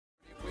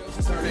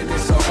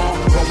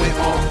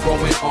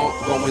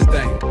What was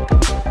that?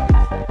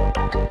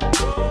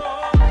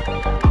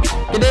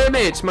 Good day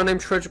mates, my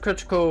name's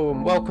Critical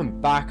and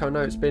welcome back. I know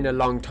it's been a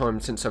long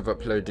time since I've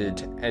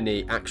uploaded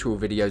any actual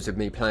videos of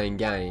me playing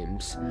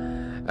games.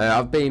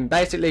 I've been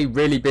basically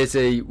really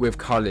busy with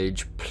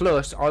college,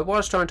 plus I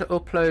was trying to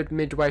upload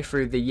midway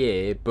through the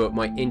year, but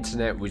my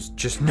internet was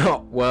just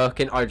not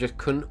working. I just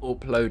couldn't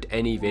upload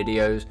any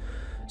videos,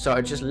 so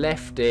I just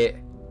left it,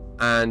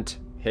 and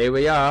here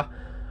we are.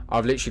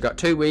 I've literally got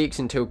 2 weeks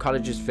until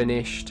college is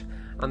finished,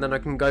 and then I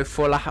can go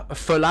full out at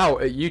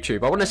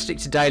YouTube. I want to stick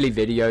to daily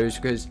videos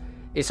because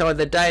it's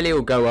either daily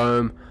or go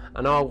home,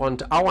 and I want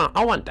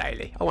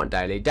daily. I want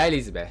daily.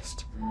 Daily's the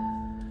best.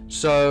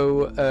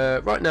 So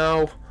right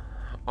now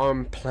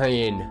I'm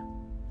playing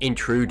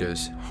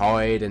Intruders,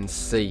 hide and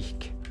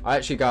seek. I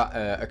actually got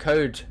a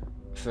code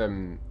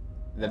from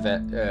the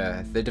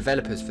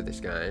developers for this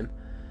game,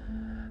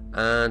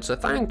 and so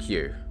thank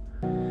you.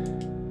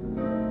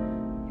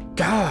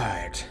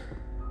 God.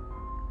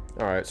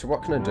 Alright, so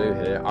what can I do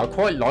here? I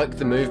quite like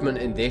the movement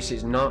in this.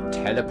 It's not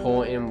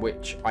teleporting,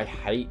 which I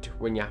hate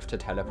when you have to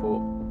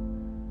teleport.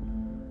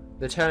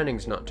 The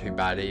turning's not too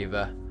bad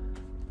either.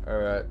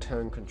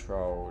 Turn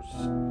controls.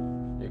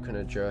 You can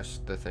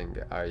adjust the thing.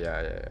 Oh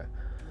yeah.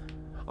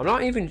 I'm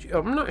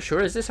not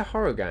sure. Is this a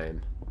horror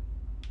game?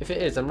 If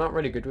it is, I'm not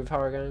really good with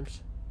horror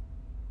games.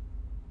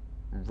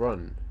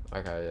 Run.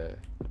 Okay,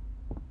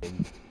 yeah.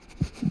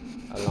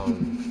 A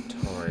long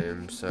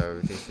time,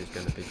 so this is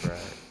gonna be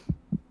great.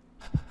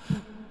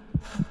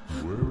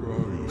 Where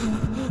are you?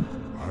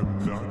 I'm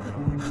not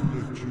going to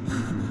let you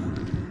get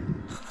away.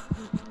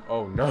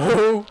 Oh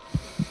no!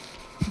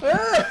 I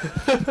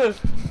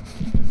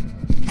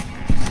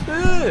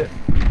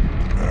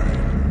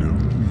know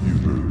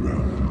you're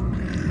around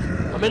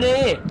here. I'm in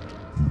here!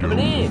 I'm in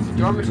here! Do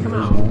you want me to come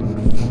out?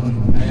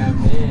 I am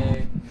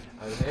here.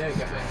 I'm here,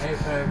 get my head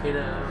poking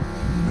out.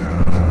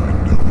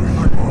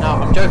 No,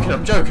 I'm joking!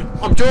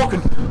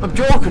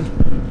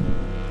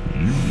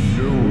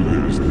 You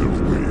know there's no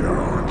way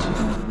out.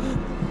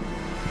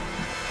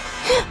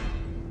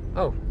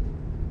 Oh.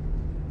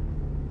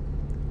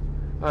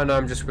 Oh no,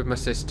 I'm just with my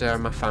sister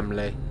and my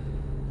family.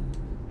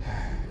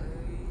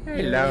 Hello.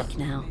 You're awake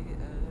now.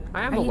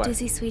 I am Are you awake.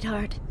 dizzy,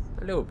 sweetheart?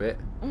 A little bit.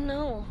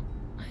 No.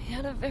 I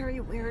had a very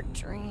weird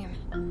dream.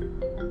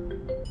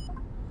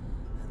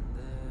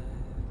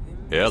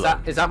 Hello.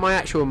 Is that my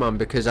actual mum?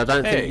 Because I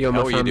don't think you're my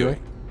how are family. you doing?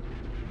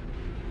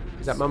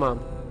 Is that my mum?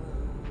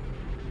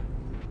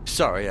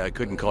 Sorry, I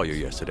couldn't call you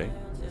yesterday.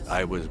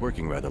 I was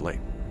working rather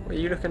late. What are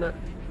you looking at?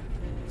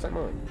 Is that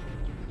mine?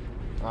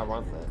 I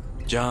want that.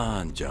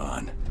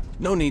 John.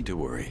 No need to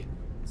worry.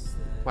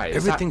 Wait,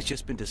 Everything's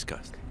just been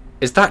discussed.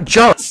 Is that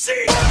John?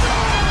 Take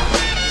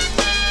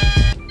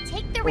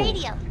the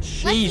radio.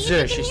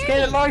 Jesus, you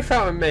scared the life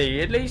out of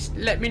me. At least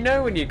let me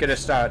know when you're gonna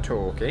start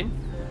talking.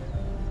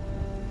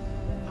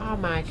 Oh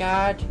my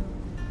god.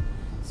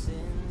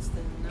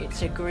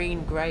 It's a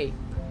green grape.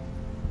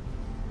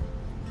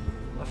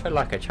 I feel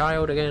like a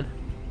child again.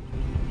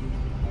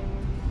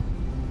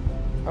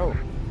 Oh.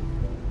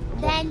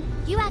 Then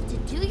you have to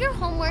do your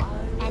homework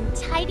and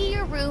tidy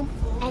your room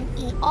and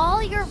eat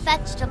all your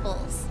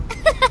vegetables.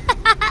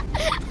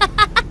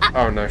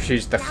 Oh no,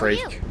 she's the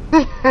freak.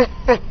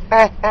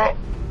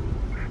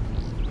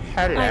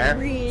 Hello.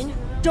 Irene,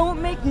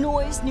 don't make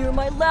noise near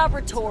my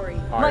laboratory.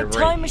 My Irene.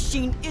 time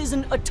machine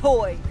isn't a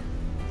toy.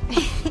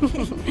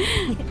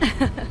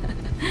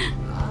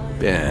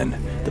 Ben,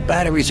 the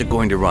batteries are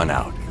going to run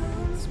out.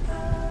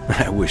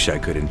 I wish I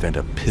could invent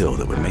a pill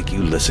that would make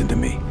you listen to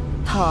me.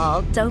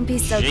 Paul, don't be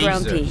so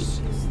grumpy. Jesus.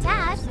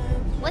 Dad,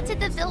 what did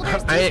the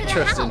builders do I ain't to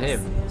the trusting house?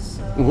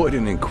 him. What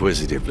an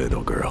inquisitive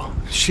little girl.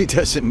 She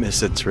doesn't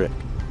miss a trick.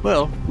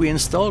 Well, we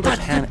installed a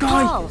That's the pan.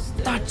 guy! Paul,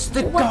 That's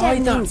the what guy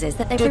that means is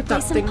that they've did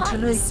that replaced some thing to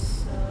me.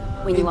 pipes.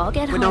 When you all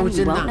get When I home, was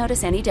you in won't that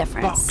notice any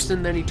difference. box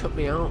and then he took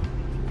me out.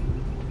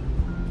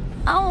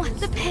 Oh,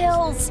 the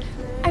pills!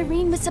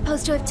 Irene was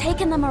supposed to have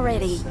taken them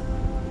already.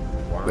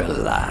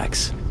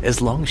 Relax.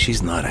 As long as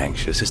she's not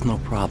anxious, it's no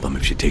problem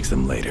if she takes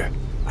them later.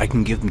 I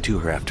can give them to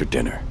her after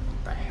dinner.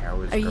 The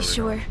hell is Are you going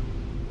sure?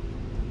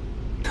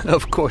 on?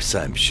 Of course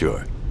I'm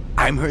sure.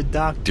 I'm her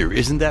doctor,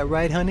 isn't that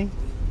right, honey?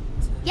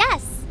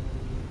 Yes.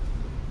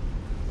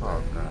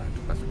 Oh god,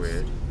 that's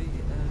weird.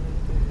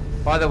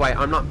 By the way,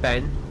 I'm not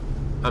Ben.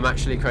 I'm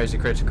actually Crazy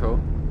Critical.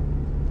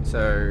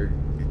 So,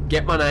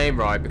 get my name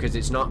right because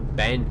it's not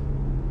Ben.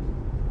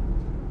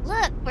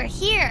 Look, we're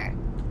here.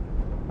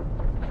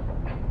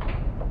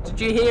 Did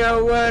you hear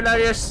a word I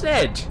just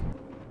said?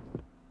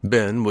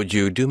 Ben, would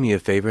you do me a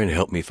favor and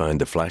help me find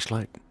the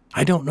flashlight?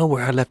 I don't know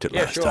where I left it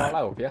Yeah, last sure, time.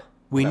 I'll help you.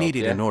 We I'll need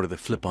it help in you. order to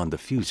flip on the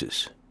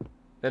fuses.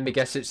 Let me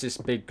guess, it's this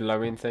big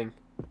glowing thing.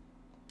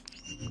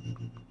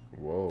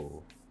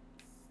 Whoa.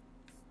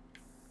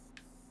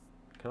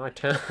 Can I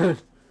turn?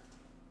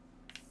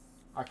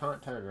 I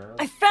can't turn around.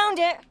 I found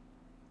it!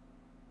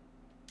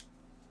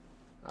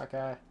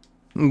 Okay.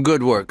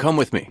 Good work. Come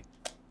with me.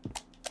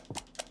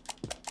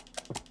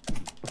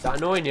 Is that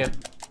annoying you?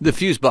 The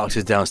fuse box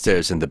is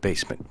downstairs in the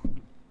basement.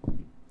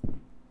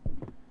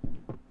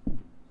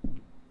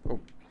 Oh.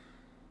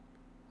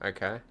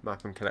 Okay,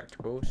 map and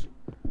collectibles.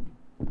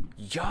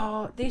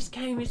 Yeah, this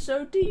game is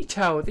so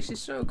detailed. This is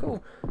so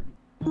cool.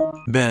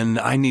 Ben,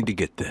 I need to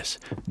get this.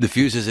 The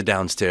fuses are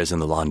downstairs in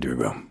the laundry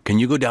room. Can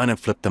you go down and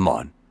flip them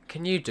on?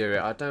 Can you do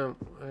it? I don't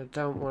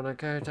want to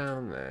go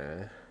down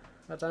there.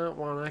 I don't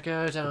want to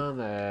go down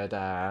there,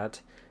 Dad.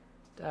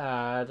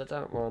 Dad, I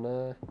don't want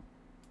to.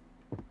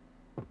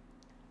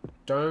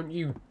 Don't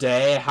you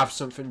dare have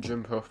something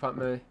jump up at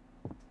me.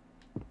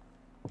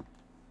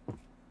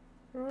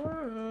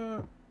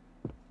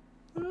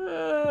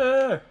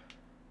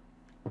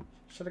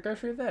 Should I go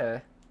through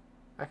there?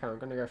 Okay, I'm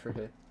gonna go through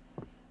here.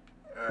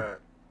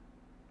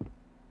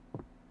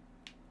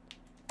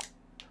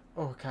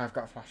 Oh, okay, I've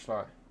got a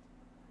flashlight.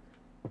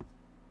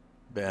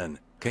 Ben,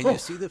 can you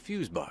see the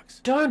fuse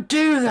box? Don't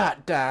do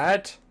that,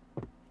 Dad!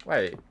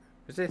 Wait,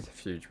 is this a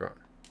fuse box?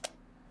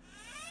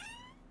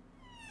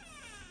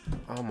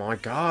 Oh my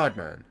god,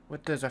 man.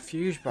 What does a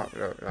fuse box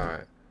look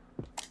like?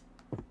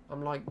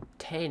 I'm like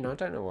 10, I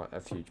don't know what a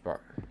fuse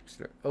box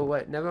looks. Oh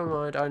wait, never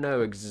mind, I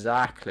know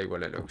exactly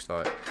what it looks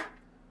like.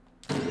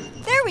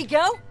 There we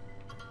go.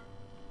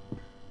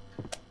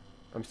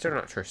 I'm still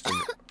not trusting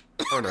it.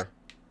 Oh no.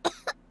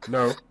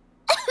 No.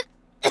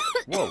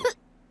 Whoa.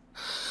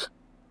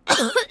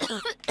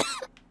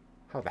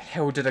 How the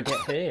hell did I get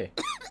here?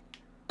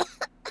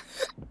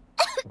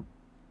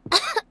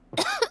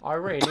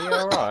 Irene, are you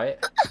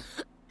alright?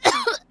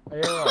 Are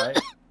you alright?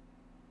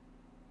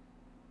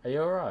 Are you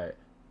alright?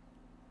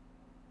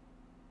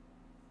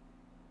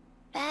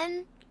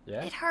 Ben,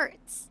 Yeah? it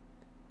hurts.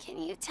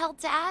 Can you tell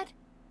Dad?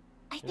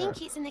 I think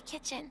he's in the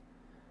kitchen.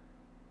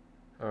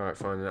 Alright,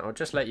 fine then. I'll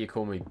just let you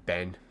call me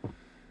Ben.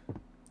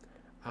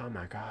 Oh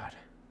my god.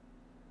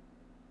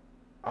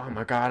 Oh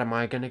my god, am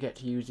I gonna get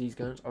to use these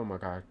guns? Oh my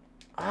god.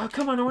 Oh,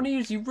 come on, I want to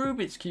use your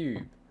Rubik's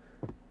Cube.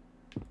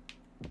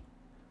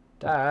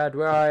 Dad,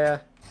 where are you?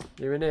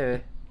 You're in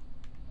here.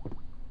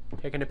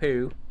 Taking a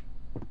poo.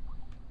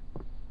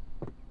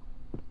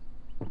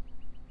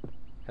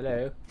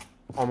 Hello?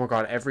 Oh my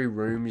god, every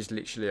room is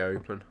literally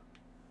open.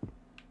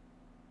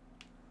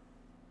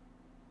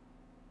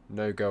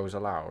 No girls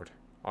allowed.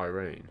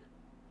 Irene.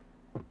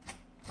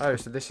 Oh,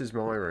 so this is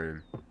my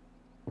room.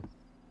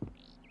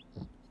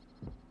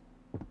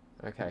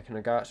 Okay, can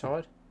I go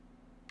outside?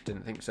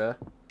 Didn't think so.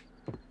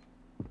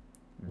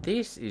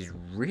 This is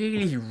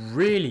really,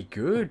 really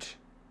good.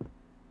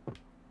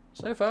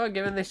 So far, I've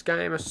given this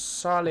game a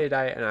solid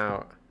 8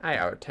 out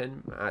of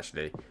 10.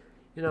 Actually,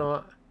 you know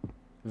what?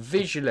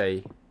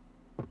 Visually,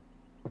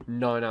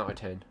 9 out of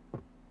 10.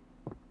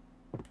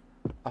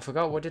 I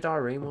forgot, what did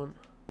Irene want?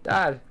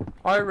 Dad,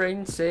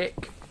 Irene's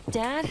sick.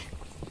 Dad,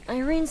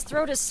 Irene's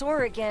throat is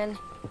sore again.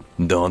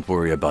 Don't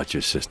worry about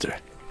your sister.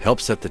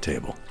 Help set the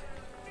table.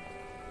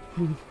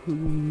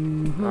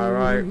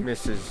 Alright,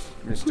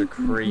 Mr.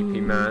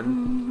 Creepy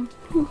Man.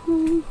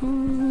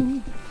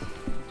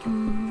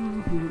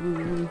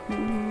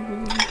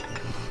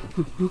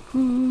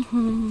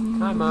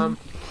 Hi, Mum.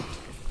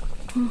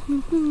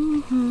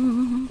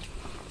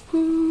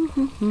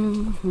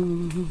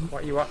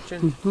 What are you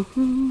watching?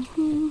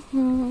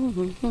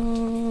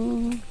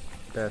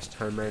 Best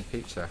homemade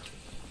pizza.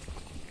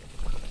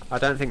 I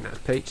don't think that's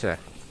pizza.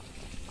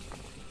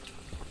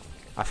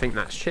 I think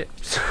that's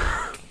chips.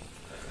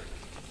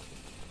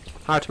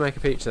 How to make a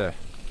pizza.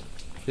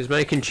 She's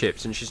making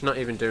chips and she's not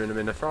even doing them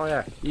in a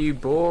fryer. You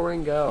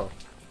boring girl.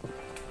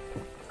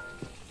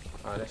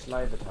 Alright, let's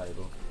lay the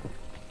table.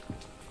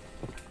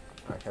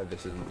 Okay,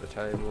 this isn't the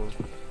table.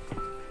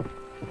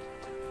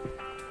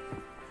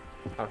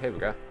 Oh, here we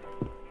go.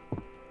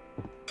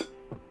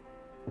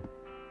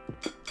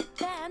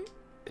 Ben,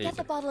 Easy. get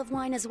the bottle of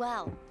wine as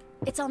well.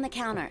 It's on the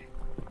counter.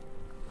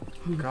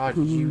 God,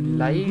 you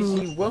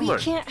lazy woman. We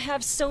can't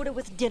have soda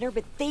with dinner,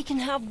 but they can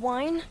have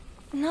wine?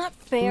 Not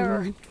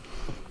fair.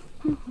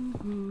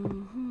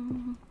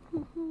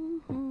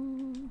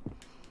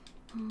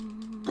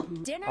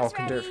 Dinner's Oh, I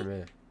can do ready. it from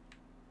here.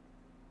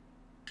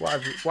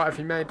 What have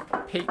you made?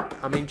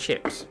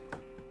 Chips.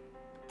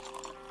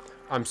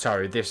 I'm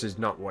sorry, this is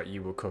not what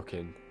you were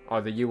cooking.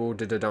 Either you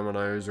ordered a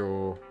Domino's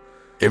or...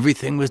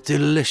 Everything was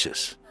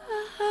delicious.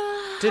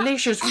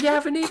 Delicious, we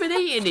haven't even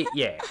eaten it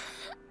yet.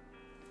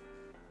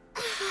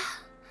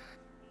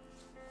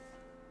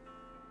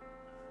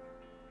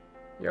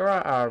 You're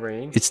right,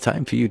 Irene. It's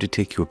time for you to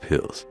take your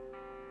pills.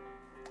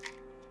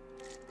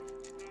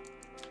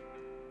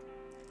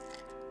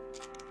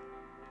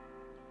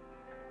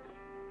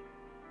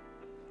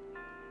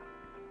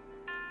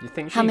 You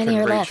think she How many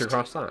can are reach left?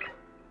 across that?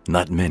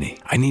 Not many.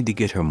 I need to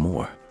get her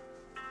more.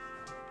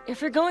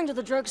 If you're going to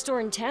the drugstore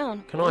in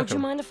town, Can I would you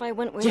come? mind if I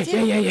went with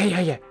Yeah, you?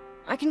 yeah.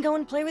 I can go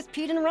and play with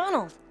Pete and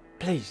Ronald.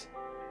 Please.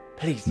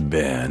 Please.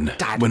 Ben,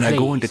 Dad, when I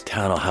go please. into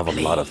town, I'll have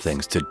a lot of Please.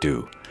 things to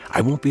do.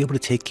 I won't be able to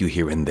take you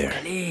here and there.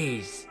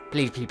 Please.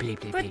 Please.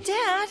 But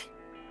Dad,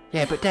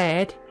 Yeah, but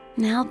Dad.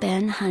 Now,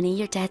 Ben, honey,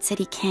 your dad said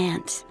he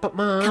can't. But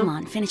Mum. Come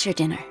on, finish your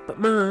dinner. But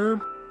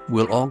Mum.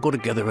 We'll all go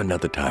together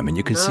another time, and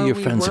you can see No, your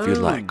we friends if you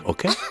won't. like,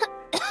 okay?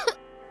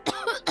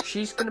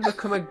 She's gonna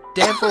become a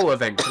devil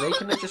eventually.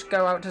 Can I just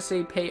go out to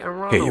see Pete and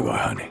Ronald? Here you are,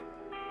 honey.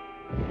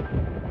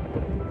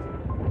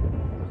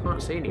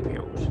 can't see any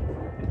pills.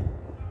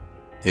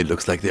 It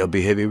looks like there'll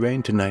be heavy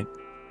rain tonight.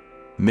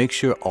 Make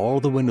sure all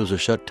the windows are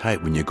shut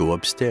tight when you go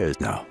upstairs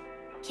now.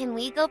 Can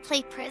we go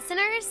play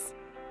prisoners?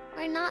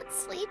 We're not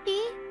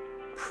sleepy.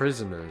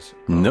 Prisoners?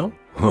 No?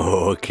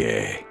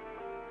 Okay.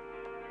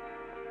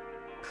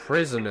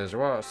 Prisoners?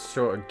 What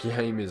sort of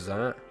game is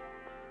that?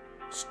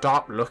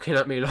 Stop looking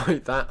at me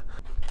like that.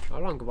 How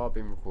long have I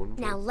been recording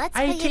for? Now let's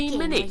play a 18 game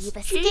minutes. where you've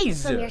escaped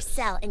Jesus. from your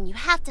cell and you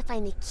have to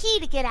find the key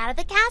to get out of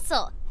the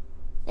castle.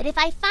 But if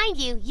I find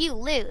you, you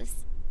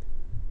lose.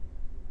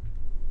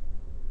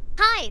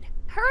 Hide!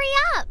 Hurry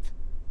up!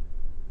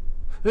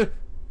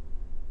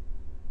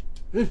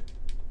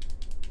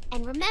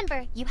 And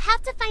remember, you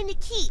have to find the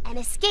key and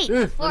escape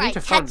before I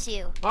catch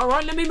you.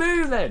 Alright, let me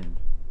move then.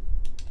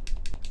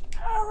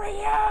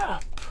 Hurry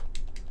up!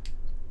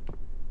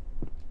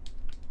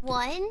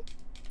 1,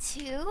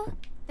 2,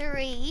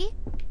 3,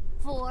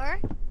 4,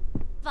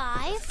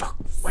 5, Fuck,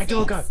 where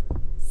do I go?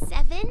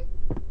 7,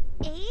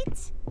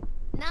 8,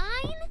 9,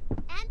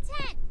 and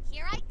 10.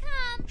 Here I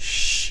come.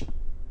 Shh.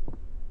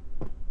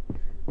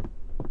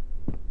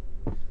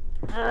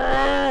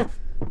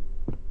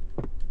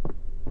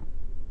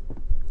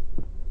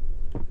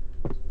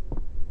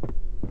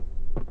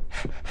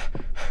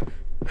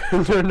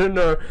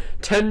 No.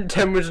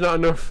 10 was not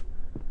enough.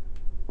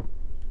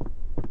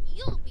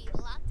 You'll be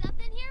locked up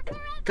in here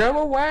forever. Go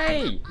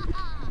away!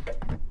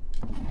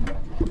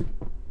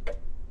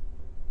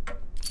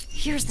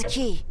 Here's the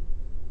key.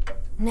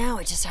 Now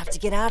I just have to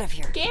get out of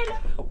here. Get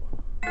out!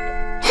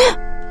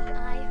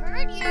 I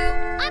heard you.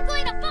 I'm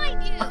going to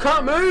find you. I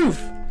can't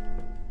move!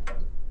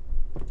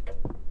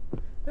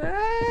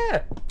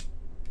 Ah!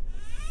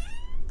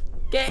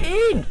 Get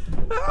in!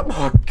 Oh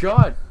my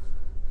god!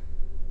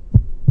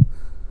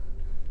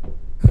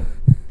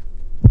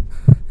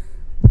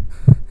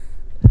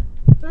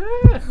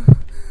 Ah!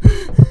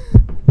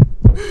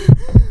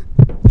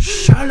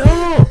 Shut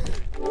up!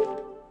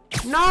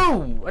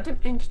 No! I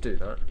didn't mean to do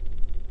that.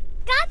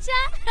 Gotcha.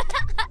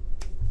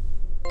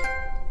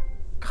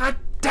 God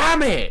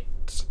damn it!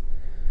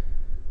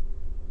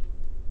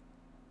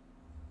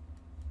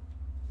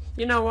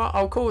 You know what?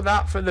 I'll call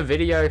that for the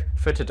video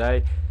for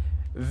today.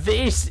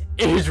 This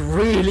is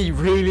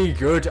really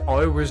good.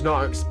 I was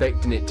not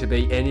expecting it to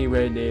be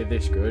anywhere near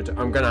this good.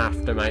 I'm gonna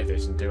have to make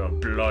this into a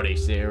bloody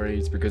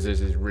series because this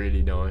is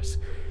really nice.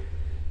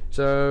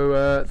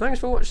 So thanks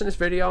for watching this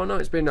video. I know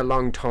it's been a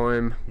long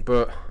time,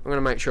 but I'm gonna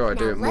make sure I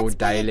do it more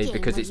daily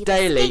because it's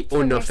daily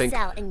or nothing.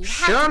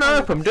 Shut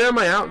up! I'm doing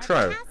my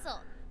outro.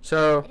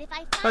 So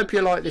hope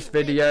you like this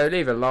video.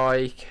 Leave a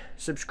like,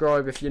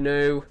 subscribe if you're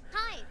new,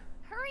 Hide.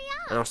 Hurry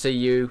up. and I'll see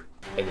you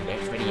in the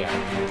next video.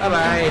 Bye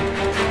bye.